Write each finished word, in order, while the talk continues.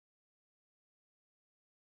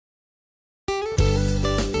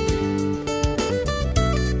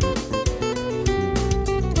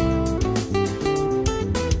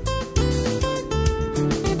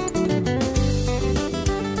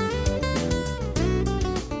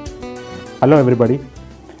Hello everybody.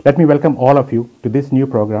 Let me welcome all of you to this new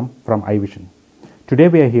program from Ivision. Today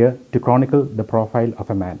we are here to chronicle the profile of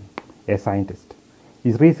a man, a scientist.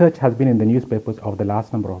 His research has been in the newspapers over the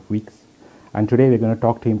last number of weeks, and today we're going to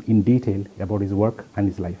talk to him in detail about his work and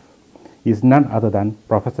his life. He is none other than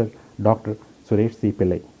Professor Dr. Suresh C.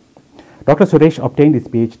 Pillai. Dr. Suresh obtained his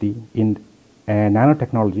PhD in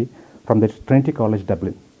nanotechnology from the Trinity College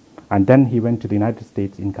Dublin, and then he went to the United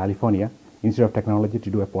States in California, Institute of Technology, to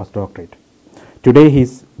do a postdoctorate. Today he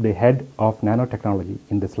is the head of nanotechnology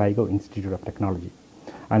in the Sligo Institute of Technology,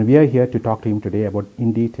 and we are here to talk to him today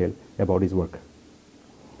in detail about his work.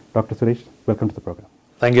 Dr. Suresh, welcome to the program.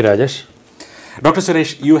 Thank you, Rajesh. Dr.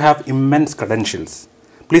 Suresh, you have immense credentials.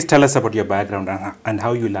 Please tell us about your background and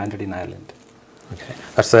how you landed in Ireland. Okay,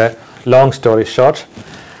 that's a long story short.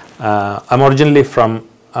 I'm originally from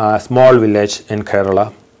a small village in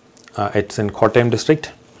Kerala. It's in Kottayam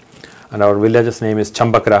district, and our village's name is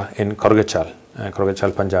Chambakra in Korgachal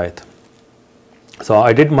Panchayat. So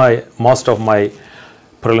I did most of my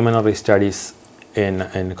preliminary studies in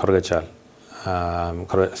Korgachal.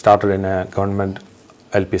 Started in a government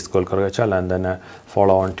LP school, Korgachal, and then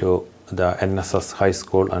follow on to the NSS high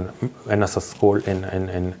school and NSS school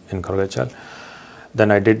in Korgachal. Then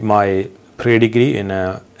I did my pre-degree in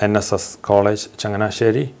NSS College,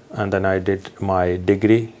 Changanasheri, and then I did my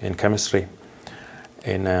degree in chemistry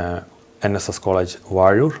in NSS College,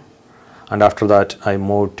 Varur. And after that, I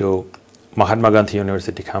moved to Mahatma Gandhi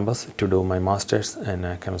University campus to do my master's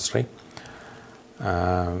in chemistry.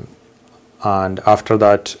 And after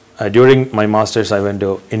that, during my master's, I went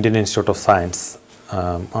to Indian Institute of Science,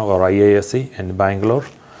 or IISc in Bangalore,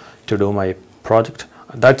 to do my project.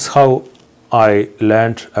 That's how I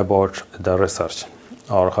learned about the research,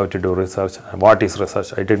 or how to do research, and what is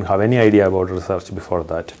research. I didn't have any idea about research before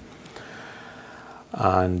that.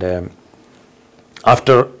 And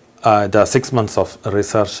after the 6 months of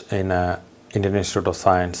research in Indian Institute of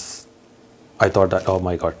Science, I thought that, oh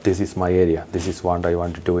my God, this is my area. This is what I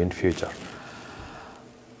want to do in future.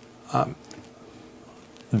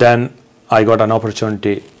 Then I got an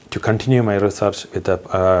opportunity to continue my research with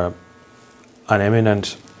an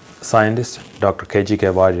eminent scientist, Dr.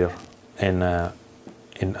 KGK Warrior, in a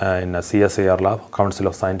CSIR lab, Council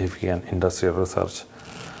of Scientific and Industrial Research.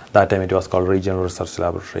 That time it was called Regional Research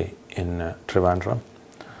Laboratory in Trivandrum.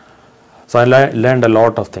 So I learned a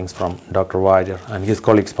lot of things from Dr. Warrior and his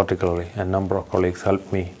colleagues particularly. A number of colleagues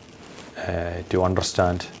helped me to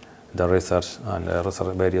understand the research and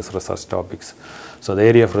various research topics. So the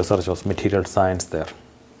area of research was material science there.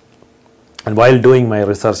 And while doing my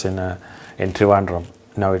research in Trivandrum,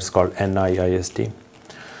 now it's called NIIST,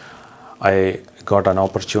 I got an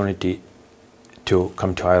opportunity to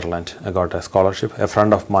come to Ireland. I got a scholarship. A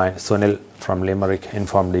friend of mine, Sunil from Limerick,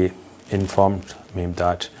 informed me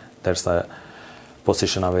that there's a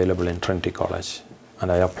position available in Trinity College,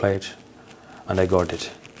 and I applied and I got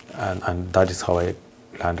it, and that is how I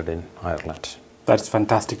landed in Ireland. That's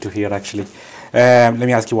fantastic to hear, actually. Let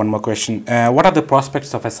me ask you one more question. What are the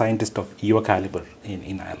prospects of a scientist of your caliber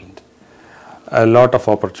in Ireland? A lot of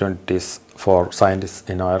opportunities for scientists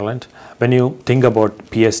in Ireland. When you think about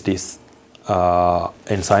PhDs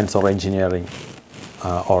in science or engineering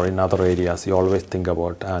or in other areas, you always think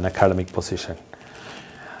about an academic position.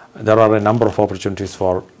 There are a number of opportunities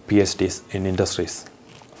for PhDs in industries.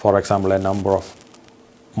 For example, a number of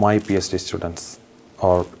my PhD students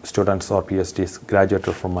or PhDs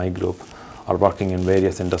graduated from my group are working in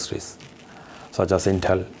various industries, such as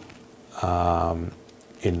Intel,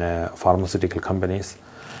 in pharmaceutical companies.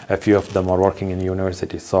 A few of them are working in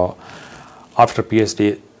universities. So after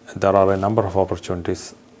PhD, there are a number of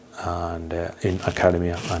opportunities and in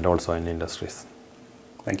academia and also in industries.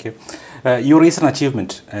 Thank you. Your recent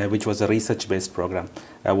achievement, which was a research-based program,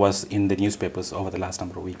 was in the newspapers over the last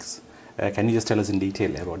number of weeks. Can you just tell us in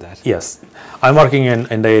detail about that? Yes. I'm working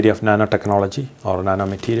in the area of nanotechnology or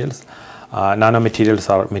nanomaterials. Nanomaterials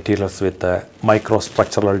are materials with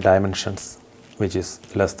microstructural dimensions, which is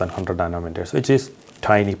less than 100 nanometers, which is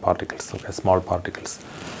tiny particles, okay, small particles.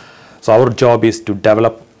 So our job is to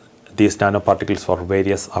develop these nanoparticles for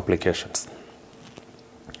various applications.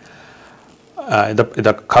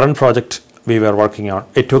 The current project we were working on,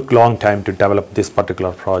 it took a long time to develop this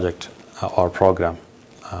particular project or program.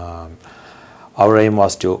 Our aim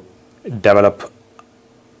was to develop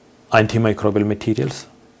antimicrobial materials.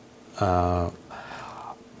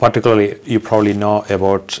 Particularly, you probably know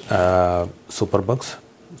about superbugs.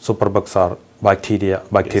 Superbugs are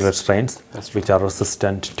bacterial strains which are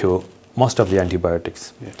resistant to most of the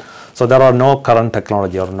antibiotics. Yeah. So there are no current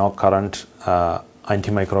technology or no current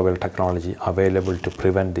antimicrobial technology available to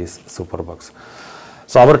prevent these superbugs.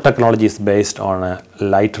 So our technology is based on a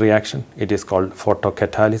light reaction. It is called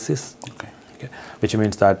photocatalysis, okay, which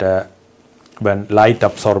means that when light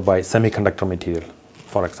absorbed by semiconductor material,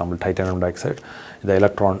 for example titanium dioxide, the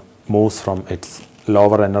electron moves from its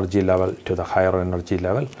lower energy level to the higher energy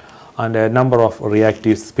level, and a number of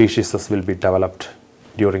reactive species will be developed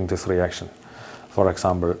during this reaction. For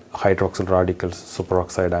example, hydroxyl radicals,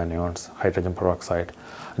 superoxide anions, hydrogen peroxide.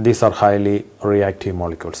 These are highly reactive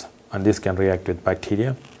molecules, and these can react with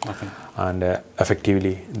bacteria. Okay. And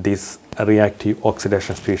effectively, these reactive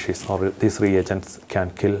oxidation species or these reagents can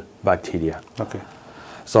kill bacteria. Okay.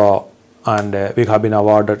 So, and we have been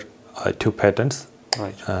awarded 2 patents.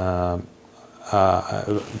 Right.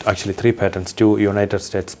 Actually 3 patents, 2 United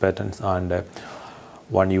States patents and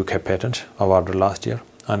 1 UK patent awarded last year,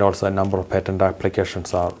 and also a number of patent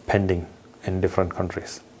applications are pending in different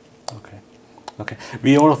countries. Okay. Okay.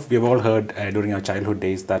 We've all heard during our childhood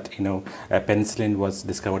days that penicillin was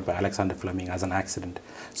discovered by Alexander Fleming as an accident.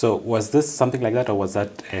 So was this something like that, or was that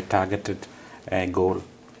a targeted goal?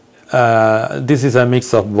 This is a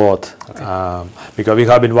mix of both. Okay. Because we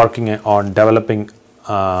have been working on developing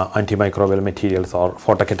antimicrobial materials or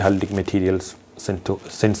photocatalytic materials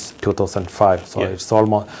since 2005. So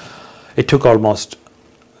yeah. It took almost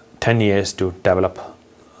 10 years to develop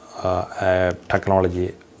a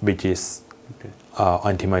technology which is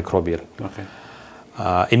antimicrobial. Okay.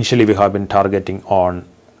 Initially, we have been targeting on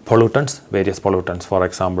pollutants, various pollutants, for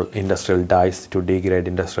example, industrial dyes to degrade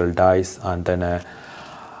industrial dyes, and then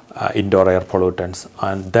indoor air pollutants.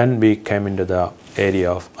 And then we came into the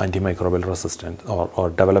area of antimicrobial resistance or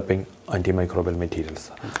developing antimicrobial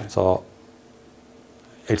materials. Okay. So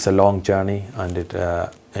it's a long journey, and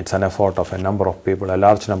it's an effort of a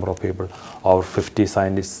large number of people. Over 50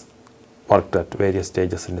 scientists worked at various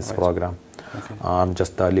stages in this right. program. Okay. I'm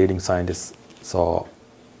just the leading scientist, so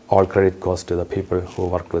all credit goes to the people who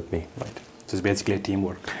worked with me. Right. So it's basically a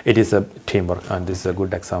teamwork. It is a teamwork, and this is a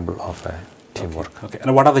good example of a teamwork. Okay. Okay.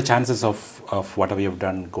 And what are the chances of whatever you've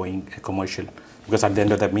done going commercial? Because at the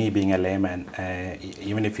end of the day, me being a layman,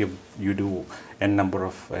 even if you do a number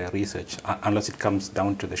of research, unless it comes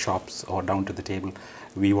down to the shops or down to the table,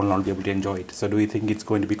 we will not be able to enjoy it. So do you think it's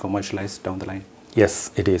going to be commercialized down the line?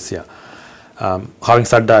 Yes, it is, yeah. Having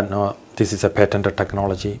said that, no, this is a patented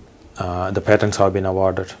technology. The patents have been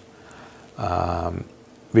awarded.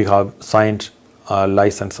 We have signed a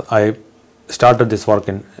license. I started this work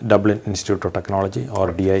in Dublin Institute of Technology, or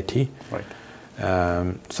right. DIT.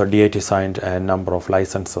 Right. So DIT signed a number of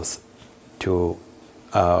licenses to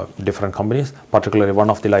different companies. Particularly,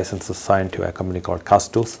 one of the licenses signed to a company called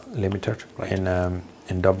Castus Limited right.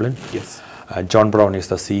 in Dublin. Yes. John Brown is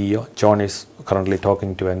the CEO. John is currently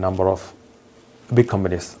talking to a number of big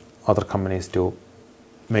companies, other companies, to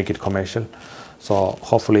make it commercial. So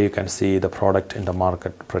hopefully you can see the product in the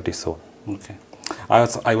market pretty soon. Okay.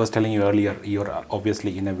 I was telling you earlier, you're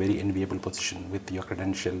obviously in a very enviable position with your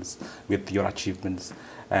credentials, with your achievements.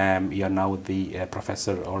 You're now the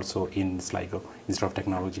professor also in Sligo, Institute of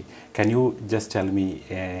Technology. Can you just tell me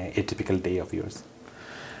a typical day of yours?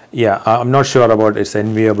 Yeah, I'm not sure about it's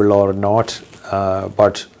enviable or not,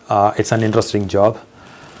 but it's an interesting job.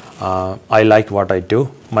 I like what I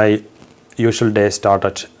do. My usual day start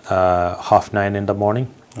at 9:30 in the morning.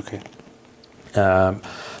 Okay.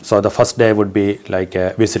 So the first day would be like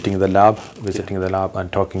visiting the lab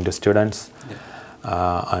and talking to students,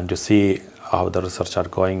 and to see how the research are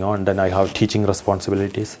going on. Then I have teaching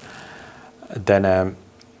responsibilities. Then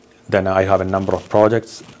I have a number of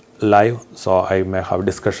projects live, so I may have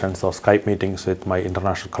discussions or Skype meetings with my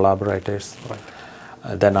international collaborators.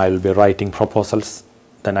 Right. Then I will be writing proposals.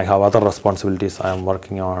 Then I have other responsibilities. I am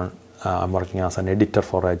working on. I'm working as an editor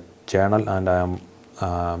for a journal, and I am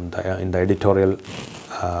in the editorial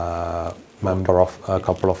member of a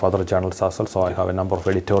couple of other journals as well. So I have a number of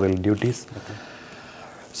editorial duties. Okay.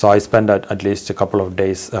 So I spend at least a couple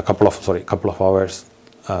of hours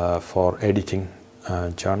for editing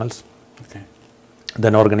journals. Okay.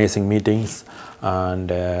 Then organizing meetings, and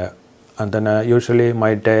then usually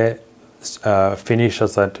my day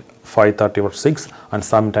finishes at 5:30 or 6, and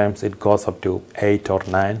sometimes it goes up to 8 or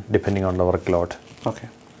 9 depending on the workload. Okay,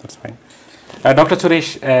 that's fine. Dr. Suresh,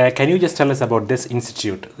 can you just tell us about this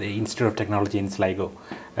institute, the Institute of Technology in Sligo?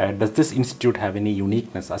 Does this institute have any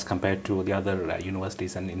uniqueness as compared to the other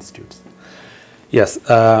universities and institutes? Yes,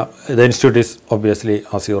 the institute is obviously,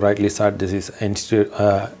 as you rightly said, this is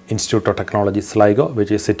Institute of Technology Sligo,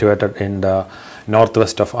 which is situated in the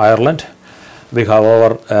northwest of Ireland. We have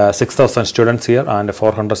over 6,000 students here and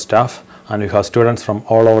 400 staff, and we have students from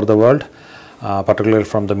all over the world, particularly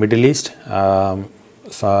from the Middle East,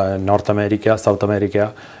 North America, South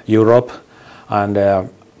America, Europe, and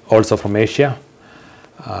also from Asia.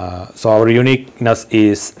 So our uniqueness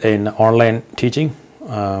is in online teaching.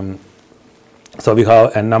 So we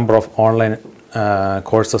have a number of online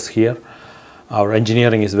courses here. Our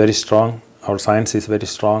engineering is very strong. Our science is very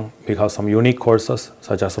strong. We have some unique courses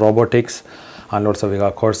such as robotics, and also we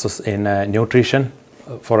have courses in nutrition,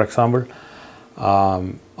 for example.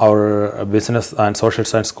 Our business and social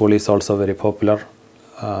science school is also very popular.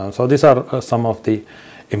 So these are some of the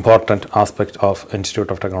important aspects of Institute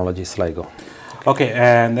of Technology Sligo. Okay,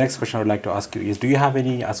 and the next question I would like to ask you is, do you have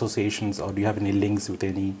any associations or do you have any links with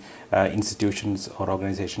any institutions or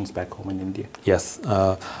organizations back home in India? Yes,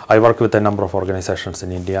 I work with a number of organizations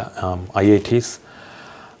in India, IITs.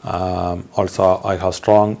 Also, I have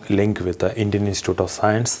strong link with the Indian Institute of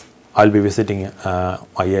Science. I'll be visiting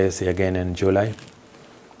IISc again in July.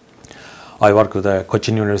 I work with the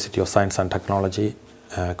Cochin University of Science and Technology,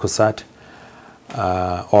 CUSAT.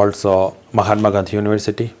 Also, Mahatma Gandhi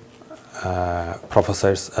University.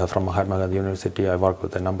 Professors from Mahatma Gandhi University. I work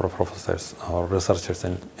with a number of professors or researchers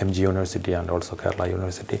in MG University and also Kerala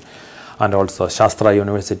University, and also Shastra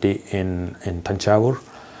University in Tanjavur.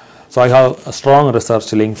 So I have strong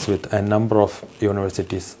research links with a number of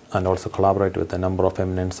universities and also collaborate with a number of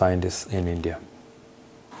eminent scientists in India.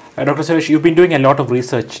 Dr. Suresh, you've been doing a lot of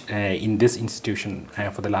research in this institution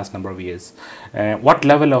for the last number of years. What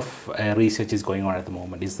level of research is going on at the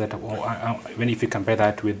moment? Is that, if you compare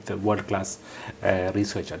that with the world-class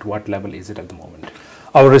research, at what level is it at the moment?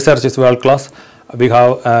 Our research is world-class. We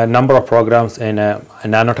have a number of programs in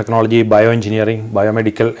nanotechnology, bioengineering,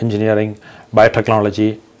 biomedical engineering,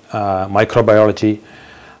 biotechnology, microbiology,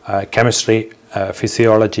 chemistry,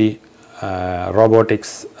 physiology,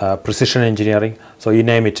 robotics, precision engineering. So you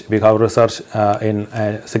name it, we have research in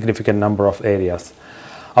a significant number of areas.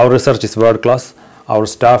 Our research is world class. Our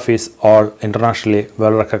staff is all internationally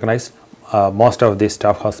well recognized. Most of the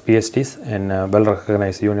staff has PhDs in well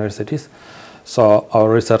recognized universities. So our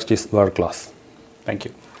research is world class. Thank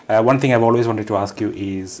you. One thing I've always wanted to ask you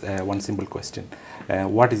is one simple question.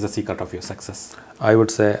 What is the secret of your success? I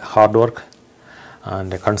would say hard work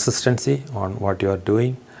and consistency on what you are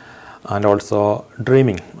doing, and also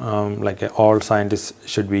dreaming. Like all scientists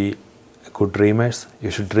should be good dreamers. You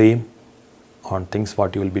should dream on things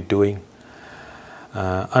what you will be doing,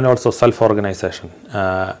 and also self-organization.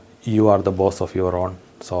 You are the boss of your own,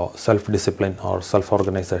 so self-discipline or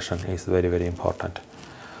self-organization is very, very important.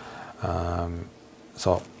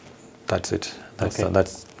 So that's it.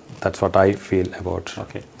 That's what I feel about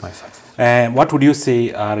my success. What would you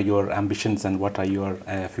say are your ambitions and what are your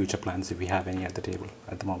future plans, if we have any at the table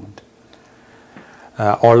at the moment?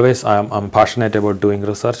 Always I'm passionate about doing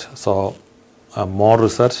research, so more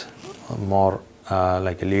research, more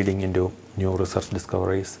like leading into new research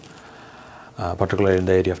discoveries, particularly in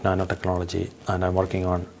the area of nanotechnology, and I'm working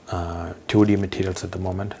on 2D materials at the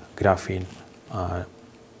moment, graphene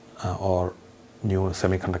or new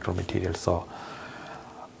semiconductor materials. So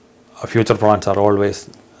future plans are always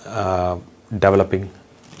developing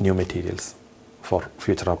new materials for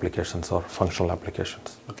future applications or functional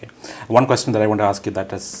applications. Okay. One question that I want to ask you that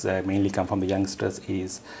has mainly come from the youngsters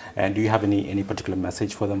is, do you have any particular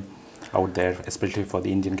message for them out there, especially for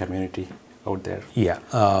the Indian community out there? Yeah,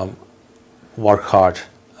 work hard.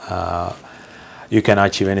 You can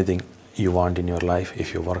achieve anything you want in your life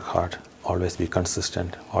if you work hard. Always be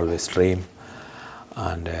consistent, always dream,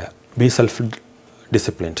 and be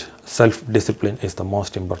self-disciplined. Self-discipline is the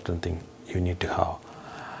most important thing you need to have.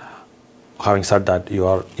 Having said that, you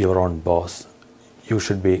are your own boss. You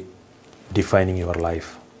should be defining your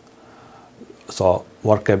life. So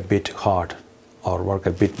work a bit hard or work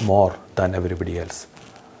a bit more than everybody else.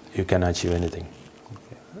 You can achieve anything.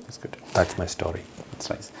 Okay, that's good. That's my story. That's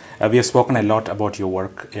nice. We have spoken a lot about your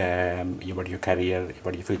work, about your career,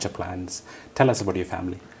 about your future plans. Tell us about your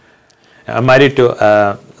family. I'm married to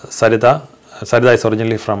Sarita. Sarita is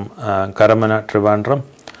originally from Karamana, Trivandrum.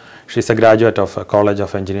 She's a graduate of College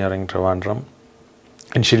of Engineering, Trivandrum.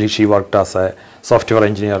 Initially, she worked as a software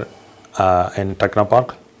engineer in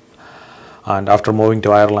Technopark. And after moving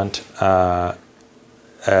to Ireland,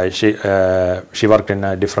 she worked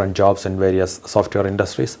in different jobs in various software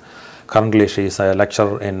industries. Currently, she is a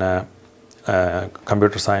lecturer in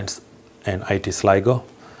computer science in IT Sligo.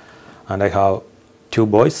 And I have 2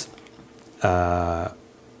 boys.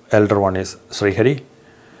 Elder one is Srihari.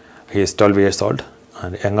 He is 12 years old.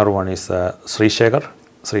 And the younger one is Sri Shekhar.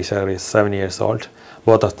 Sri Shekhar is 7 years old.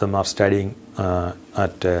 Both of them are studying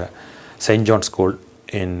at St. John's School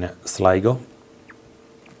in Sligo.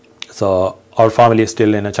 So our family is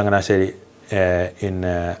still in Changanasheri,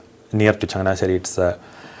 near to Changanasheri. It's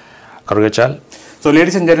Arugachal. So,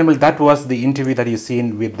 ladies and gentlemen, that was the interview that you've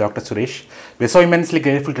seen with Dr. Suresh. We're so immensely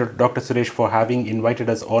grateful to Dr. Suresh for having invited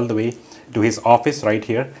us all the way to his office right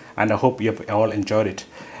here, and I hope you've all enjoyed it.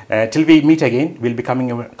 Till we meet again, we'll be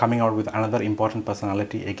coming out with another important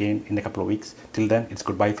personality again in a couple of weeks. Till then, it's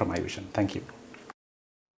goodbye from Ivision. Thank you.